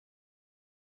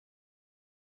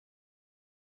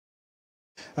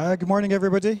Good morning,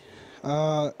 everybody.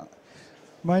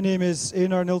 My name is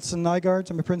Einar Nilsson Nygaard.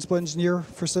 I'm a principal engineer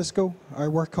for Cisco. I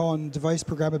work on device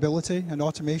programmability and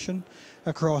automation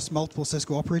across multiple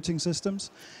Cisco operating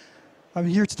systems. I'm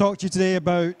here to talk to you today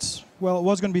about, well, it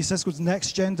was going to be Cisco's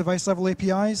NextGen device level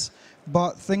APIs,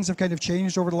 but things have kind of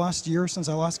changed over the last year since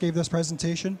I last gave this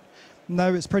presentation. Now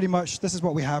it's pretty much, this is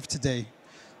what we have today.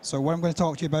 So what I'm going to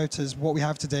talk to you about is what we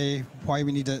have today, why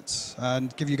we need it,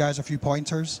 and give you guys a few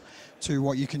pointers to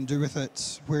what you can do with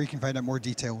it, where you can find out more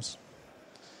details.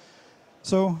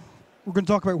 So we're going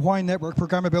to talk about why network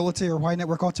programmability or why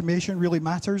network automation really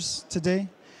matters today.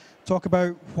 Talk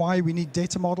about why we need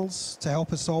data models to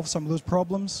help us solve some of those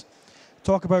problems.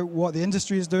 Talk about what the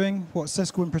industry is doing, what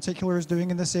Cisco in particular is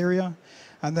doing in this area.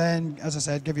 And then, as I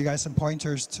said, give you guys some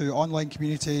pointers to online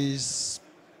communities,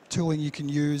 tooling you can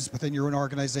use within your own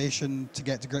organization to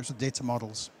get to grips with data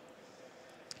models.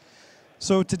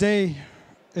 So today,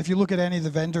 if you look at any of the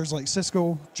vendors like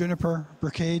Cisco, Juniper,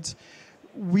 Brocade,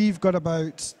 we've got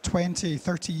about 20,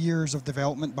 30 years of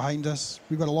development behind us.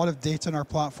 We've got a lot of data in our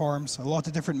platforms, a lot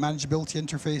of different manageability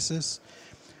interfaces,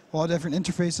 a lot of different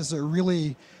interfaces that are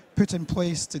really put in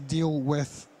place to deal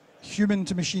with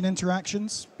human-to-machine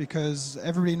interactions, because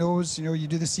everybody knows, you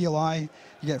do the CLI,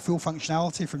 you get full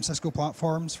functionality from Cisco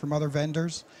platforms, from other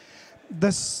vendors.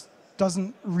 This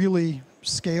doesn't really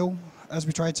scale as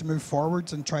we try to move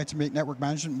forward and try to make network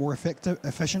management more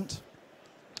efficient.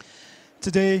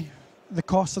 Today, the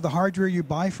cost of the hardware you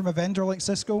buy from a vendor like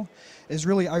Cisco is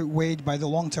really outweighed by the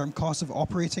long-term cost of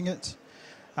operating it.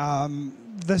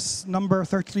 This number,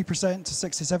 33% to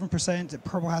 67%, it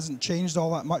probably hasn't changed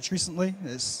all that much recently.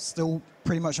 It's still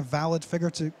pretty much a valid figure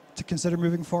to consider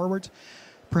moving forward.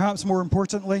 Perhaps more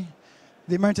importantly,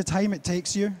 the amount of time it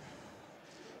takes you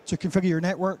to configure your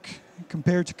network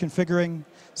compared to configuring,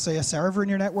 say, a server in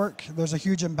your network, there's a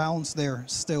huge imbalance there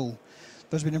still.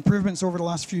 There's been improvements over the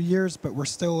last few years, but we're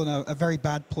still in a very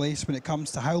bad place when it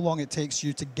comes to how long it takes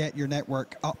you to get your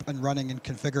network up and running and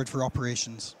configured for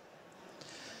operations.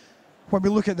 When we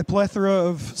look at the plethora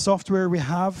of software we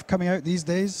have coming out these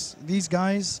days, these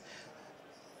guys,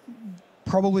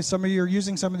 probably some of you are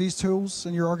using some of these tools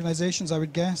in your organizations, I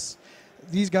would guess.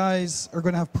 These guys are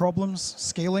going to have problems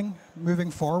scaling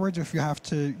moving forward if you have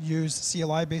to use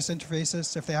CLI-based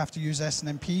interfaces, if they have to use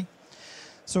SNMP.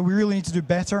 So we really need to do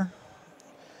better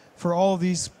for all of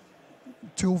these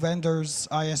tool vendors,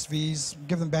 ISVs,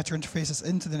 give them better interfaces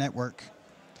into the network.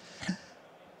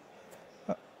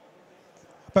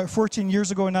 About 14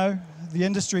 years ago now, the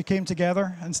industry came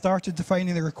together and started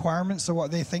defining the requirements of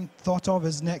what they thought of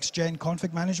as next-gen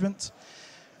config management.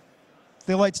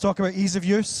 They like to talk about ease of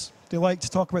use. They like to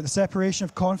talk about the separation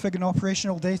of config and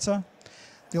operational data.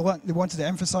 They wanted to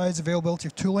emphasize availability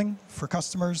of tooling for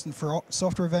customers and for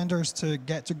software vendors to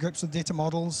get to grips with data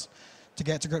models, to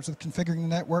get to grips with configuring the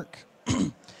network.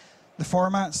 The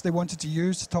formats they wanted to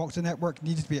use to talk to the network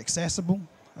needed to be accessible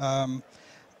and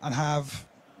have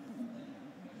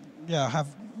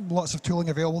lots of tooling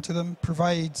available to them,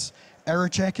 provides error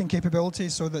checking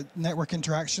capabilities so that network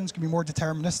interactions can be more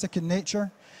deterministic in nature.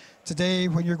 Today,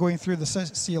 when you're going through the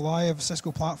CLI of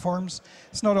Cisco platforms,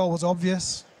 it's not always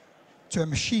obvious to a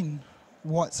machine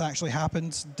what's actually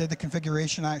happened, did the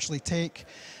configuration actually take,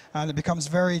 and it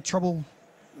becomes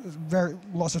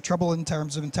lots of trouble in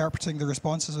terms of interpreting the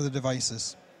responses of the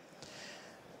devices.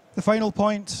 The final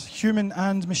point, human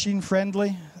and machine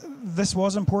friendly. This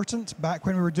was important back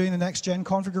when we were doing the next-gen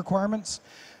config requirements,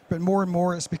 but more and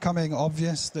more it's becoming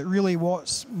obvious that really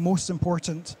what's most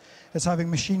important is having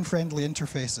machine-friendly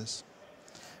interfaces.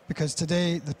 Because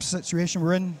today, the situation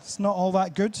we're in, it's not all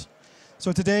that good.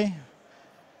 So today,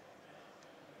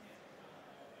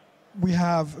 we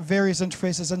have various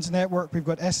interfaces into network. We've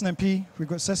got SNMP, we've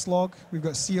got syslog, we've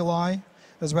got CLI,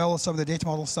 as well as some of the data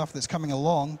model stuff that's coming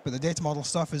along, but the data model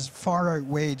stuff is far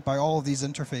outweighed by all of these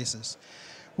interfaces.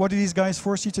 What do these guys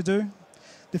force you to do?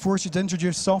 They force you to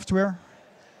introduce software,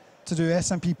 to do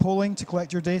SNMP polling, to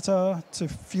collect your data, to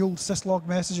field syslog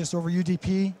messages over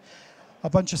UDP, a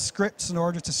bunch of scripts in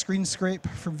order to screen scrape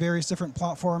from various different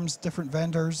platforms, different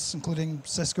vendors, including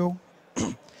Cisco.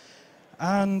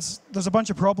 And there's a bunch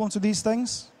of problems with these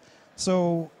things.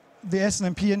 So the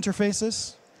SNMP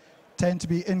interfaces tend to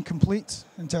be incomplete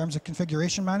in terms of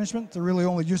configuration management. They're really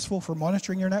only useful for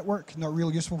monitoring your network, not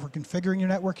really useful for configuring your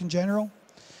network in general.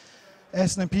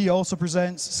 SNMP also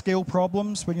presents scale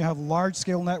problems when you have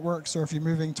large-scale networks or if you're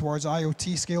moving towards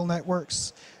IoT-scale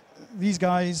networks. These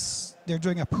guys, they're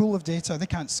doing a pool of data. They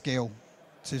can't scale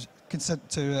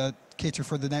to cater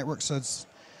for the networks as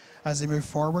they move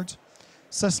forward.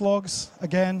 Syslogs,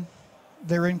 again,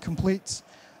 they're incomplete.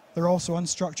 They're also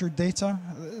unstructured data.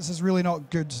 This is really not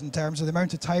good in terms of the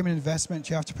amount of time and investment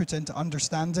you have to put into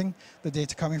understanding the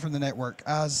data coming from the network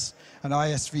as an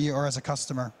ISV or as a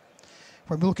customer.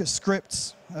 When we look at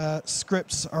scripts,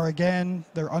 scripts are, again,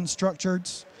 they're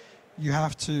unstructured. You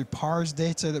have to parse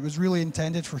data that was really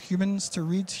intended for humans to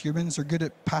read. Humans are good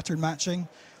at pattern matching.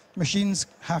 Machines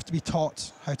have to be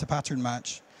taught how to pattern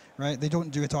match, right? They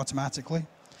don't do it automatically.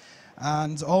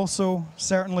 And also,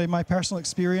 certainly my personal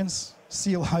experience,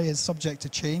 CLI is subject to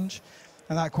change,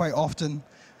 and that quite often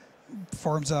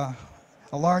forms a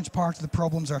large part of the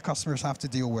problems our customers have to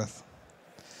deal with.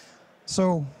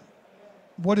 So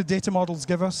what do data models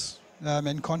give us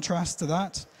in contrast to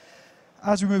that?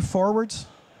 As we move forward,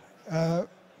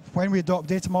 when we adopt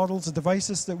data models, the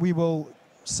devices that we will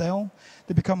sell,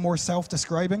 they become more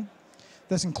self-describing.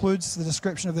 This includes the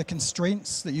description of the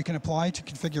constraints that you can apply to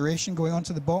configuration going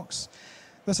onto the box.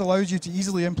 This allows you to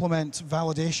easily implement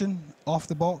validation off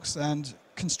the box and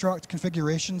construct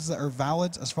configurations that are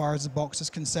valid as far as the box is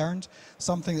concerned,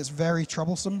 something that's very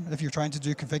troublesome if you're trying to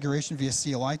do configuration via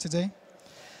CLI today.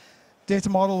 Data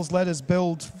models let us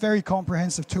build very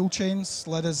comprehensive tool chains,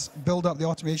 let us build up the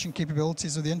automation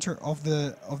capabilities of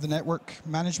the network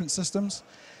management systems.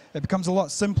 It becomes a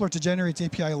lot simpler to generate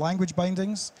API language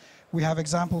bindings. We have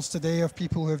examples today of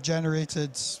people who have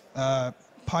generated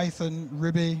Python,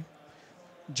 Ruby,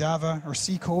 Java, or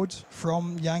C code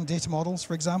from Yang data models,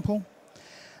 for example.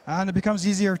 And it becomes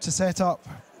easier to set up,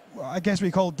 I guess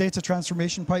we call data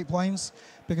transformation pipelines,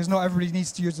 because not everybody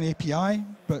needs to use an API,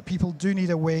 but people do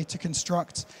need a way to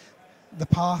construct the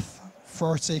path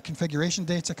for, say, configuration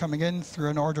data coming in through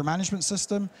an order management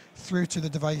system through to the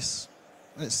device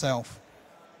itself.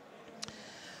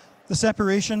 The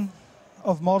separation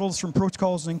of models from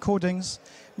protocols and encodings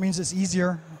means it's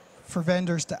easier for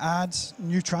vendors to add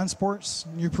new transports,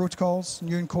 new protocols,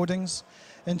 new encodings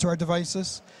into our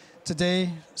devices. Today,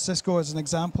 Cisco, as an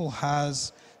example,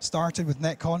 has started with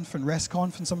netconf and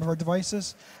restconf in some of our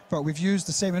devices, but we've used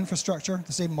the same infrastructure,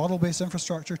 the same model-based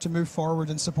infrastructure to move forward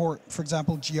and support, for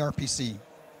example, gRPC.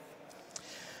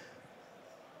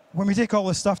 When we take all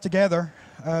this stuff together,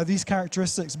 these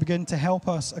characteristics begin to help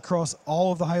us across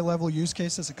all of the high-level use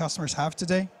cases that customers have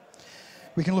today.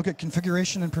 We can look at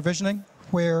configuration and provisioning,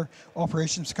 where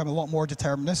operations become a lot more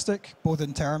deterministic, both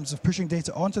in terms of pushing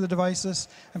data onto the devices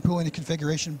and pulling the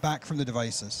configuration back from the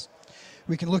devices.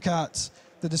 We can look at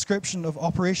the description of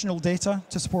operational data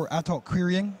to support ad hoc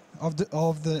querying of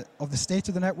the state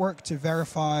of the network, to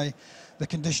verify the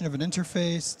condition of an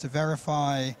interface, to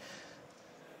verify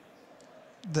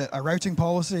that a routing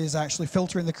policy is actually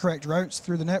filtering the correct routes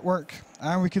through the network.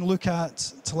 And we can look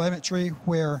at telemetry,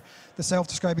 where the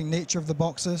self-describing nature of the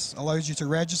boxes allows you to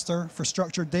register for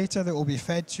structured data that will be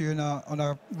fed to you on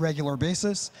a regular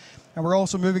basis. And we're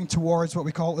also moving towards what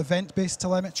we call event-based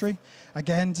telemetry,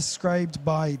 again described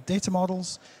by data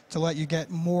models to let you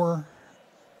get more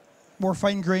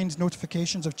fine-grained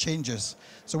notifications of changes.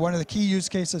 So one of the key use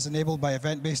cases enabled by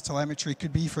event-based telemetry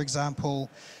could be, for example,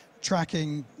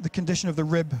 tracking the condition of the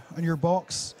rib on your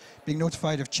box, being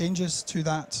notified of changes to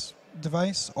that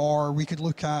device, or we could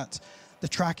look at the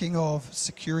tracking of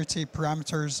security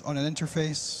parameters on an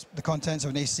interface, the contents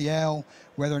of an ACL,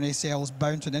 whether an ACL is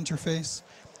bound to an interface.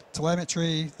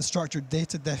 Telemetry, the structured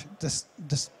data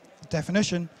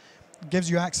definition,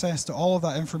 gives you access to all of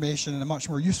that information in a much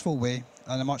more useful way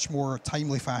and a much more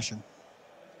timely fashion.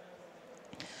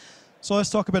 So let's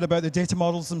talk a bit about the data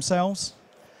models themselves.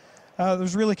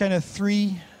 There's really kind of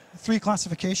three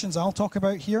classifications I'll talk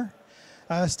about here,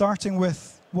 starting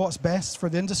with what's best for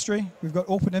the industry. We've got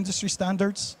open industry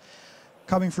standards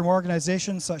coming from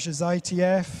organizations such as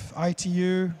ITF,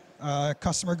 ITU,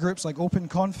 customer groups like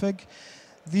OpenConfig.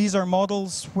 These are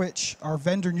models which are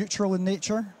vendor neutral in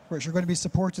nature, which are going to be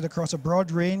supported across a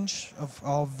broad range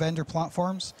of vendor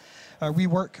platforms. We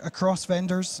work across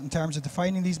vendors in terms of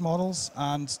defining these models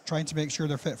and trying to make sure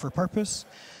they're fit for purpose.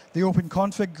 The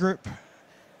OpenConfig group,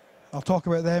 I'll talk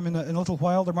about them in a little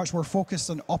while. They're much more focused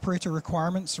on operator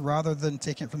requirements rather than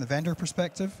taking it from the vendor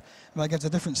perspective. And that gives a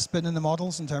different spin in the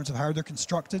models in terms of how they're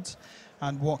constructed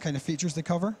and what kind of features they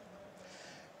cover.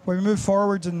 When we move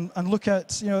forward and look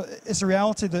at, it's a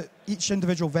reality that each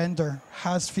individual vendor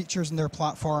has features in their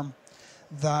platform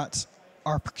that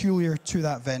are peculiar to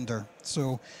that vendor.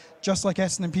 So just like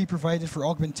SNMP provided for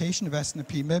augmentation of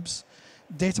SNMP MIBs,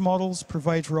 data models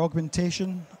provide for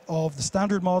augmentation of the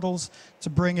standard models to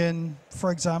bring in,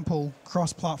 for example,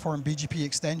 cross-platform BGP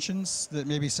extensions that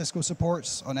maybe Cisco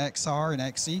supports on XR and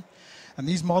XE. And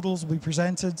these models will be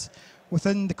presented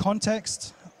within the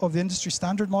context of the industry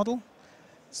standard model.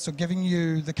 So giving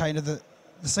you the kind of the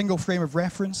single frame of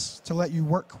reference to let you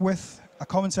work with a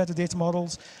common set of data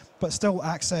models, but still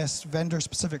access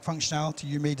vendor-specific functionality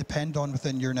you may depend on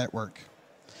within your network.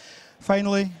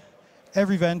 Finally,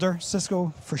 every vendor,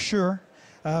 Cisco for sure,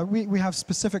 we have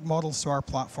specific models to our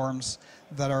platforms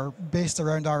that are based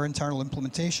around our internal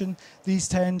implementation. These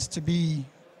tend to be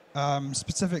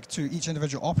specific to each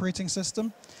individual operating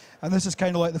system. And this is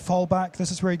kind of like the fallback.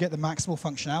 This is where you get the maximal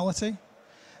functionality,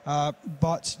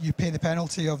 but you pay the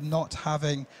penalty of not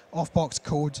having off-box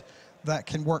code that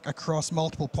can work across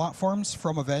multiple platforms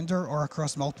from a vendor or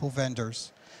across multiple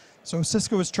vendors. So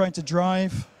Cisco is trying to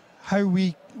drive how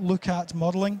we look at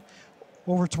modeling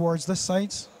over towards this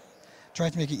side, try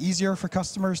to make it easier for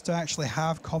customers to actually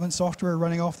have common software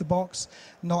running off the box,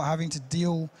 not having to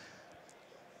deal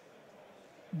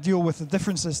with the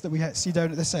differences that we see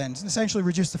down at this end, and essentially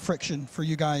reduce the friction for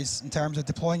you guys in terms of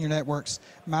deploying your networks,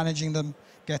 managing them,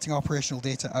 getting operational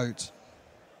data out.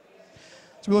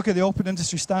 So we look at the open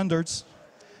industry standards.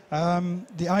 The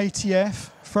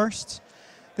IETF first,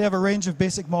 they have a range of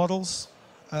basic models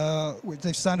which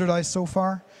they've standardized so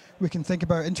far. We can think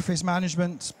about interface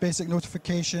management, basic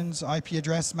notifications, IP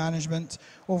address management,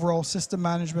 overall system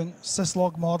management,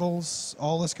 syslog models,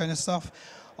 all this kind of stuff.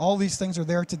 All these things are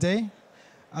there today.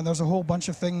 And there's a whole bunch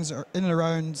of things in and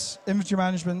around inventory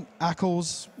management,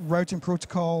 ACLs, routing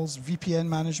protocols, VPN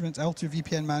management, L2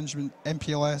 VPN management,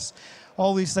 MPLS.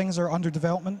 All these things are under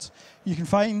development. You can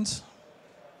find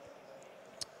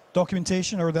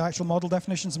documentation or the actual model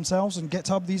definitions themselves on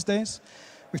GitHub these days.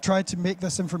 We've tried to make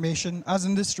this information, as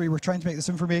an industry, we're trying to make this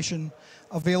information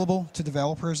available to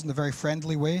developers in a very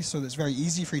friendly way so that it's very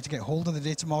easy for you to get hold of the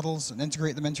data models and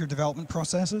integrate them into your development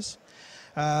processes.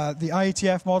 The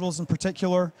IETF models in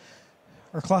particular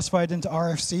are classified into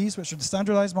RFCs, which are the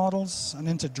standardized models, and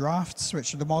into drafts,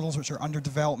 which are the models which are under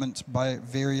development by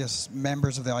various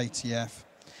members of the IETF.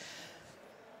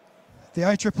 The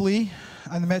IEEE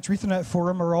and the Metro Ethernet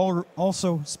Forum are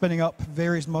also spinning up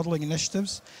various modeling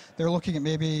initiatives. They're looking at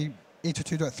maybe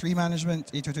 802.3 management,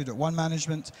 802.1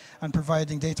 management, and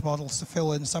providing data models to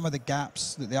fill in some of the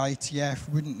gaps that the IETF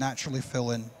wouldn't naturally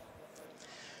fill in.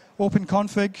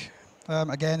 OpenConfig,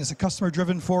 again, is a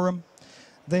customer-driven forum.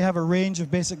 They have a range of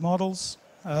basic models.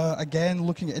 Again,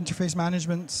 looking at interface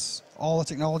management, all the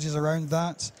technologies around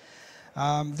that.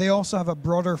 They also have a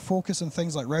broader focus on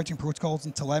things like routing protocols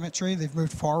and telemetry. They've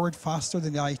moved forward faster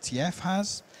than the IETF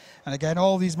has. And again,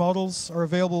 all these models are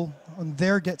available on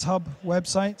their GitHub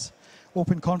website,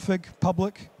 OpenConfig,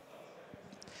 public.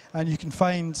 And you can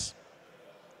find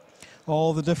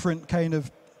all the different kind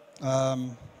of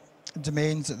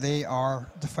domains that they are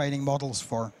defining models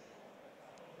for.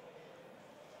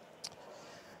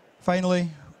 Finally,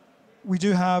 we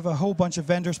do have a whole bunch of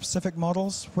vendor-specific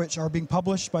models which are being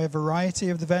published by a variety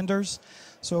of the vendors.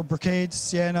 So Brocade,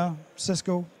 Sienna,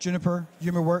 Cisco, Juniper,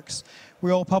 HumaWorks, we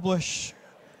all publish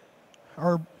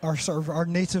our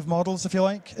native models, if you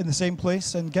like, in the same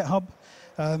place in GitHub,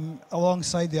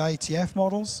 alongside the IETF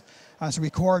models. And so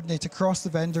we coordinate across the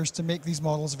vendors to make these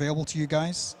models available to you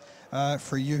guys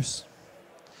for use.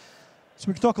 So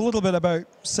we can talk a little bit about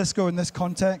Cisco in this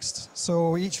context.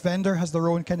 So each vendor has their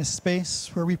own kind of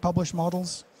space where we publish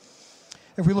models.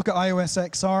 If we look at iOS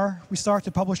XR, we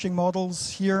started publishing models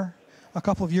here a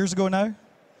couple of years ago now.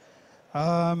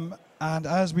 And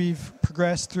as we've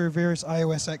progressed through various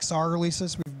iOS XR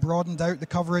releases, we've broadened out the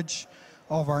coverage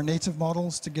of our native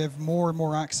models to give more and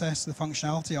more access to the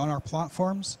functionality on our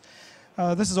platforms.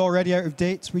 This is already out of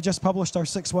date. We just published our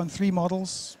 6.1.3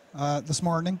 models this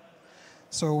morning.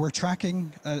 So we're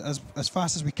tracking as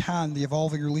fast as we can the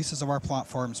evolving releases of our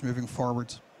platforms moving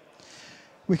forward.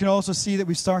 We can also see that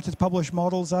we started to publish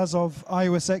models as of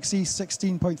iOS XE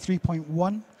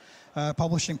 16.3.1,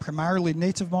 publishing primarily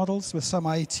native models with some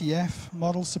IETF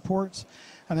model support,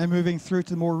 and then moving through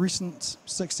to the more recent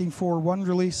 16.4.1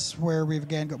 release, where we've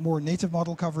again got more native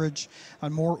model coverage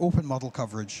and more open model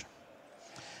coverage.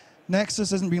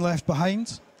 Nexus isn't being left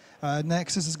behind.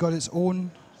 Nexus has got its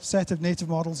own set of native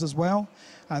models as well,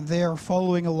 and they are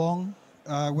following along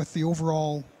with the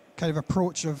overall kind of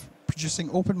approach of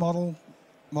producing open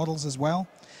models as well.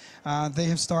 They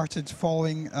have started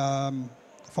following the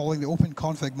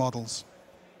OpenConfig models.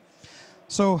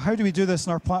 So how do we do this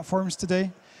in our platforms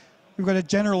today? We've got a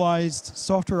generalized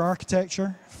software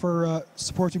architecture for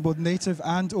supporting both native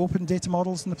and open data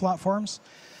models in the platforms.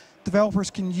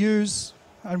 Developers can use,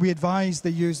 and we advise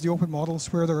they use the open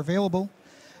models where they're available.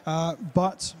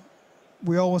 But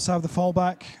we always have the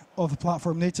fallback of the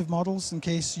platform native models in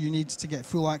case you need to get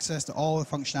full access to all the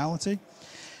functionality.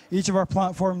 Each of our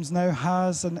platforms now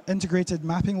has an integrated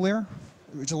mapping layer,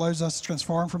 which allows us to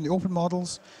transform from the open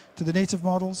models to the native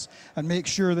models and make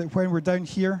sure that when we're down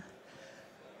here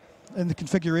in the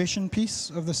configuration piece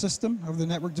of the system, of the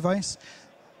network device,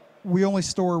 we only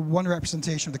store one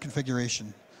representation of the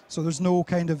configuration. So there's no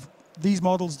kind of, these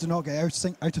models do not get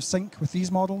out of sync with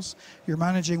these models. You're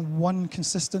managing one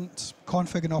consistent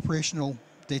config and operational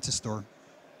data store.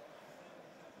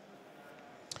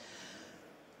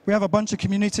 We have a bunch of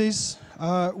communities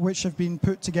which have been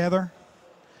put together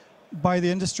by the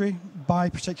industry, by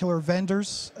particular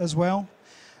vendors as well.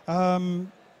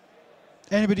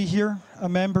 Anybody here a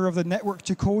member of the Network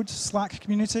to Code Slack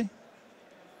community?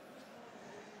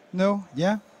 No?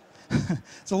 Yeah?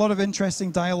 There's a lot of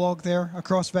interesting dialogue there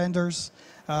across vendors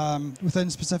within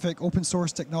specific open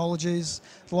source technologies.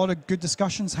 A lot of good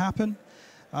discussions happen.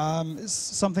 It's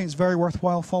something that's very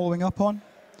worthwhile following up on.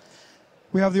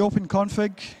 We have the Open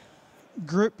Config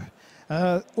group.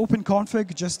 Open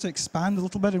Config, just to expand a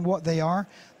little bit in what they are,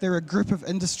 they're a group of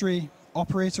industry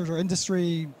operators or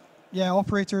industry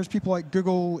operators, people like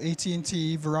Google,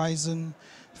 AT&T, Verizon,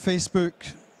 Facebook,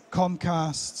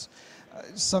 Comcast,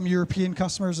 some European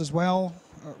customers as well.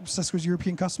 Cisco's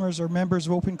European customers are members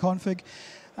of Open Config.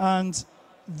 And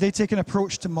they take an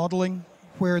approach to modeling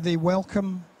where they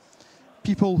welcome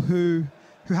people who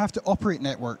have to operate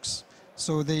networks.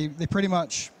 So they pretty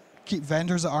much keep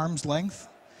vendors at arm's length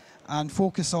and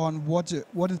focus on what do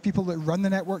the people that run the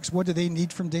networks, what do they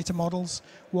need from data models,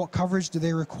 what coverage do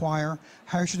they require,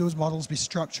 how should those models be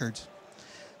structured.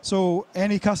 So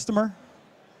any customer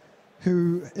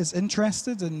who is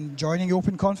interested in joining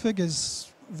Open Config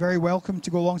is very welcome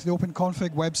to go along to the Open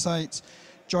Config website,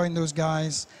 join those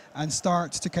guys, and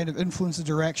start to kind of influence the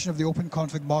direction of the Open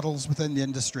Config models within the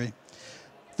industry.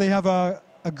 They have a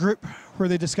group where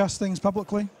they discuss things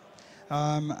publicly,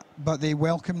 but they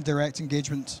welcome direct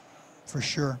engagement for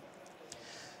sure.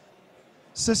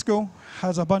 Cisco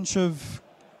has a bunch of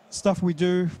stuff we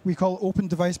do. We call it Open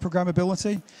Device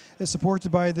Programmability. It's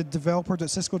supported by the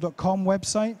developer.cisco.com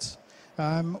website,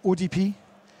 ODP.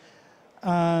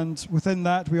 And within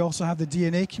that, we also have the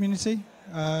DNA community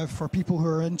for people who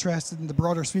are interested in the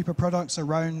broader sweep of products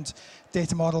around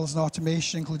data models and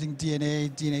automation, including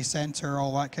DNA, DNA Center,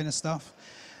 all that kind of stuff.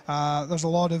 There's a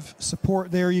lot of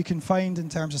support there you can find in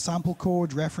terms of sample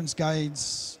code, reference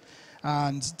guides,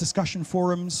 and discussion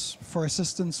forums for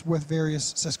assistance with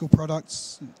various Cisco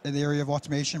products in the area of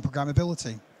automation and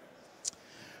programmability.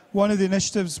 One of the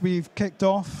initiatives we've kicked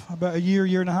off about a year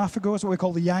and a half ago is what we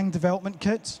call the Yang Development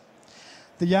Kit.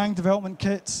 The Yang Development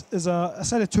Kit is a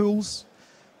set of tools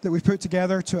that we've put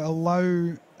together to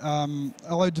allow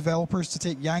developers to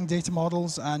take Yang data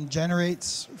models and generate,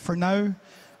 for now,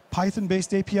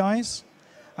 Python-based APIs.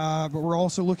 But we're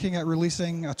also looking at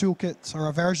releasing a toolkit or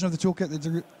a version of the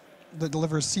toolkit that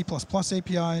delivers C++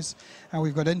 APIs, and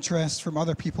we've got interest from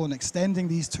other people in extending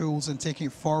these tools and taking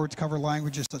it forward to cover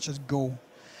languages such as Go.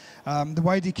 The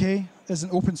YDK is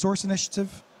an open source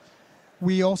initiative.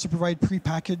 We also provide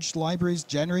pre-packaged libraries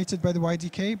generated by the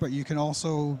YDK, but you can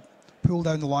also pull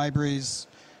down the libraries,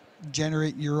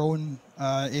 generate your own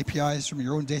APIs from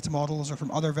your own data models or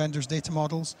from other vendors' data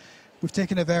models. We've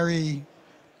taken a very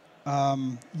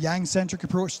Yang-centric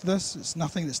approach to this. It's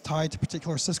nothing that's tied to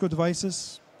particular Cisco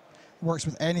devices. It works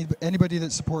with anybody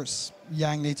that supports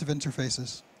Yang native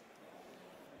interfaces.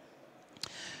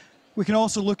 We can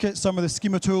also look at some of the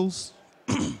schema tools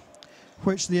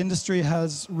which the industry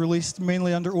has released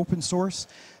mainly under open source.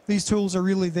 These tools are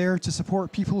really there to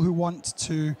support people who want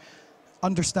to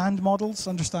understand models,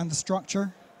 understand the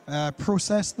structure,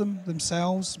 process them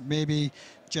themselves, maybe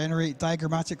generate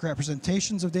diagrammatic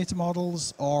representations of data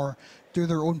models or do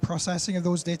their own processing of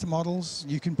those data models.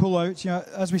 You can pull out,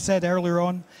 as we said earlier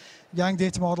on, Yang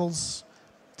data models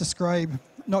describe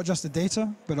not just the data,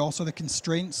 but also the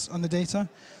constraints on the data.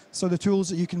 So the tools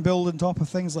that you can build on top of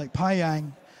things like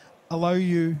PyYang allow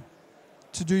you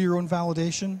to do your own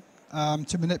validation,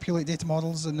 to manipulate data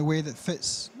models in the way that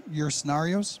fits your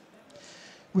scenarios.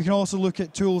 We can also look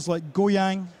at tools like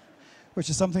GoYang, which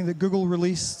is something that Google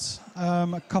released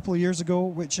a couple of years ago,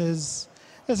 which is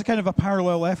a kind of a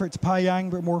parallel effort to PyYang,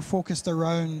 but more focused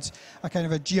around a kind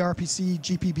of a gRPC,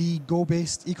 GPB,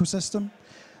 Go-based ecosystem,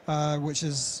 which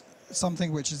is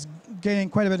something which is gaining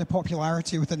quite a bit of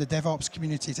popularity within the DevOps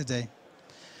community today.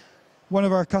 One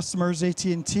of our customers,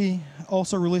 AT&T,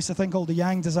 also released a thing called the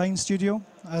Yang Design Studio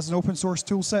as an open source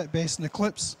toolset based in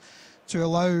Eclipse to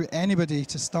allow anybody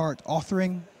to start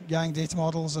authoring Yang data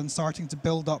models and starting to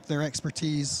build up their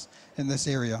expertise in this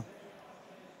area.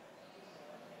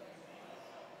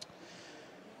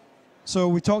 So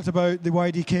we talked about the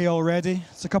YDK already.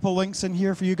 There's a couple of links in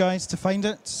here for you guys to find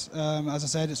it. As I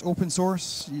said, it's open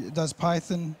source. It does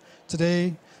Python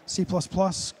today, C++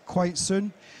 quite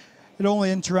soon. It only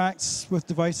interacts with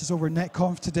devices over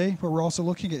NetConf today, but we're also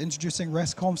looking at introducing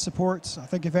RESTConf support. I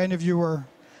think if any of you were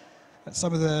at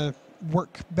some of the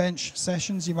workbench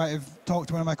sessions, you might have talked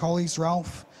to one of my colleagues,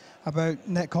 Ralph, about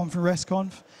NetConf and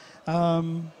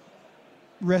RESTConf.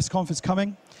 RESTConf is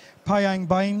coming. Pyang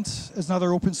Bind is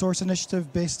another open source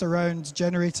initiative based around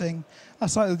generating a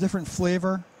slightly different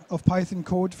flavor of Python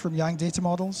code from Yang data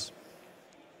models.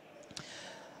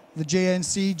 The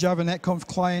JNC Java NetConf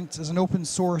client is an open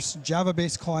source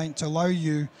Java-based client to allow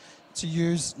you to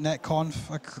use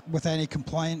NetConf with any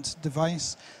compliant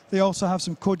device. They also have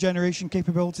some code generation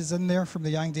capabilities in there from the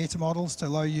Yang data models to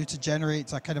allow you to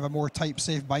generate a kind of a more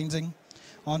type-safe binding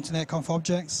onto NetConf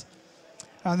objects.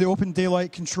 And the Open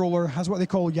Daylight controller has what they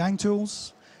call Yang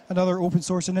tools, another open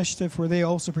source initiative where they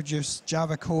also produce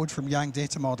Java code from Yang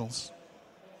data models.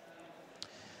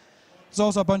 There's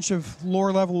also a bunch of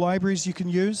lower level libraries you can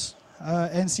use.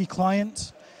 NC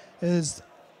Client is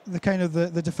the kind of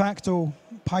the de facto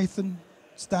Python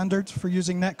standard for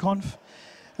using NetConf.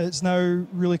 It's now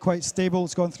really quite stable.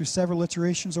 It's gone through several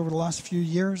iterations over the last few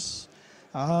years.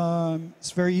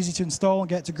 It's very easy to install and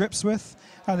get to grips with,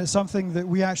 and it's something that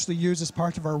we actually use as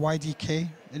part of our YDK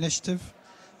initiative.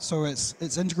 So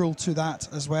it's integral to that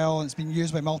as well, and it's been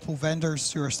used by multiple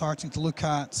vendors who are starting to look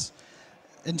at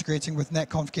integrating with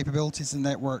NetConf capabilities in the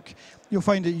network. You'll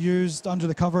find it used under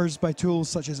the covers by tools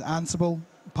such as Ansible,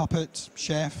 Puppet,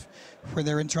 Chef, where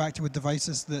they're interacting with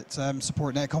devices that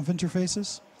support NetConf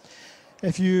interfaces.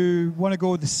 If you want to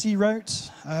go the C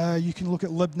route, you can look at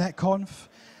libnetconf.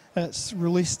 It's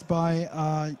released by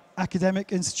an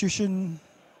academic institution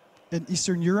in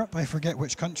Eastern Europe. I forget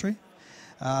which country.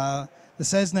 The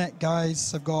SESNet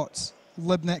guys have got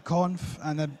libnetconf,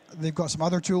 and they've got some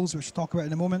other tools, which we'll talk about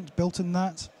in a moment, built in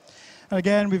that. And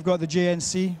again, we've got the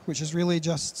JNC, which is really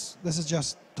this is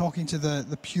just talking to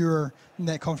the pure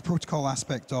NetConf protocol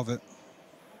aspect of it.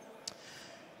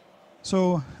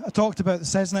 So I talked about the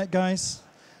SESNet guys.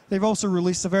 They've also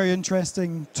released a very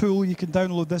interesting tool. You can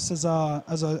download this as a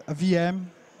VM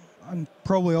and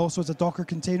probably also as a Docker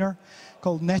container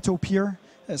called Netopeer.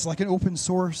 It's like an open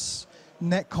source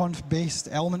NetConf-based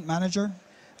element manager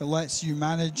that lets you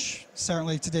manage,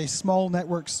 certainly today, small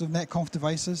networks of NetConf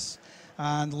devices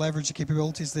and leverage the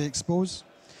capabilities they expose.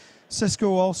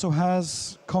 Cisco also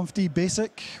has ConfD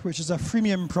Basic, which is a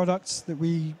freemium product that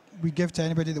we give to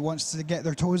anybody that wants to get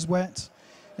their toes wet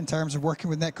in terms of working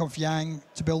with NetConf Yang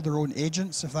to build their own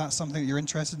agents, if that's something that you're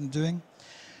interested in doing.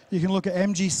 You can look at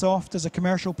MGSoft as a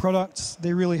commercial product.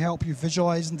 They really help you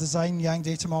visualize and design Yang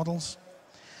data models.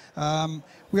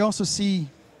 We also see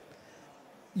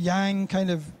Yang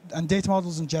and data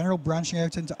models in general branching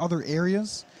out into other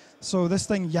areas. So this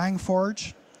thing, Yang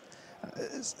Forge,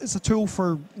 it's a tool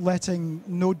for letting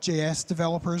Node.js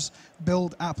developers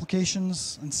build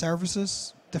applications and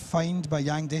services defined by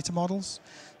Yang data models.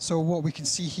 So what we can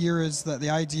see here is that the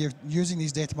idea of using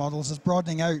these data models is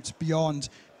broadening out beyond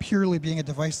purely being a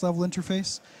device-level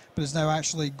interface, but is now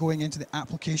actually going into the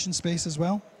application space as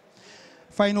well.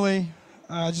 Finally,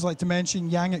 I'd just like to mention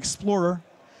Yang Explorer.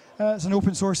 It's an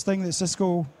open source thing that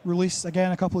Cisco released,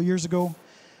 again, a couple of years ago.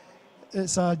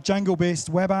 It's a Django-based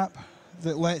web app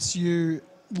that lets you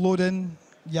load in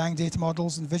Yang data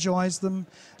models and visualize them.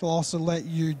 It'll also let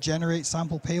you generate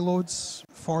sample payloads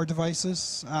for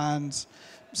devices and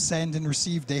send and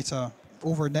receive data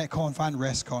over NetConf and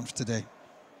RESTConf today.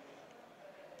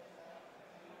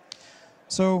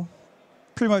 So,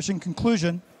 pretty much in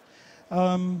conclusion,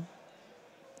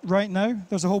 right now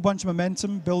there's a whole bunch of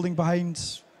momentum building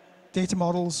behind data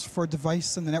models for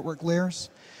device and the network layers.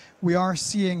 We are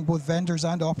seeing both vendors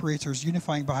and operators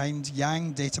unifying behind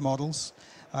Yang data models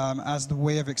as the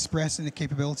way of expressing the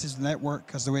capabilities of the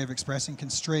network, as the way of expressing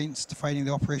constraints, defining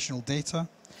the operational data.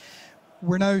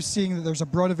 We're now seeing that there's a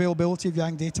broad availability of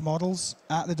Yang data models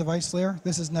at the device layer.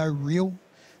 This is now real.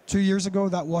 2 years ago,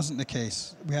 that wasn't the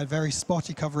case. We had very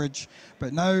spotty coverage,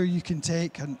 but now you can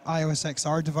take an iOS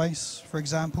XR device, for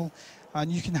example,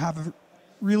 and you can have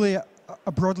really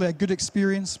broadly a good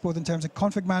experience, both in terms of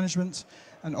config management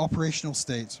and operational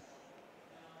state.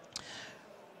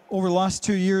 Over the last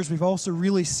 2 years, we've also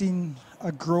really seen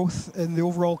a growth in the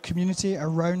overall community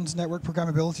around network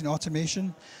programmability and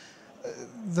automation.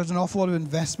 There's an awful lot of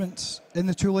investment in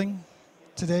the tooling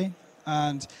today,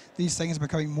 and these things are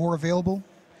becoming more available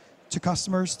to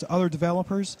customers, to other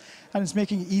developers, and it's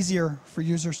making it easier for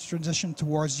users to transition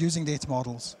towards using data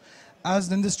models. As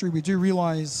an industry, we do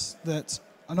realize that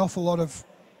an awful lot of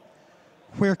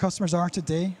where customers are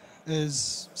today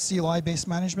is CLI-based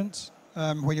management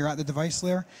when you're at the device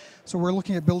layer. So we're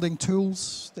looking at building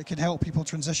tools that can help people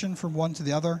transition from one to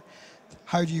the other.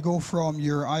 how do you go from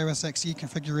your iOS XE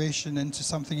configuration into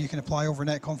something you can apply over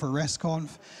netconf or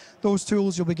restconf. Those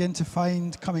tools you'll begin to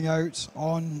find coming out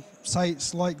on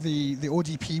sites like the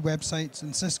ODP website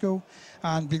in Cisco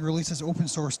and being released as open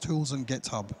source tools on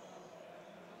GitHub.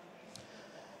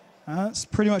 That's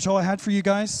pretty much all I had for you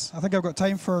guys. I think I've got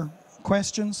time for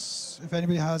questions. If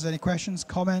anybody has any questions,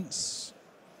 comments.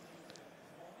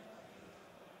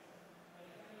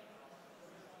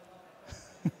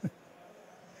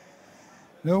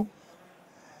 No?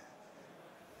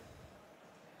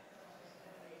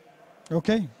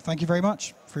 Okay, thank you very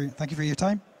much. Thank you for your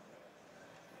time.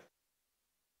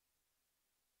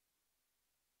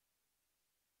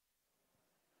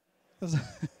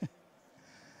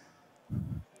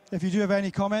 If you do have any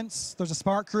comments, there's a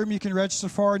Spark room you can register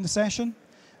for in the session.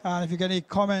 And if you get any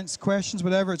comments, questions,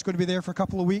 whatever, it's going to be there for a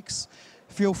couple of weeks.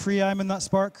 Feel free, I'm in that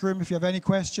Spark room. If you have any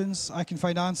questions, I can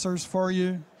find answers for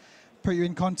you, put you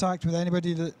in contact with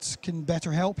anybody that can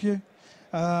better help you.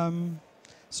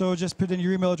 So just put in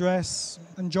your email address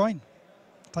and join.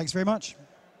 Thanks very much.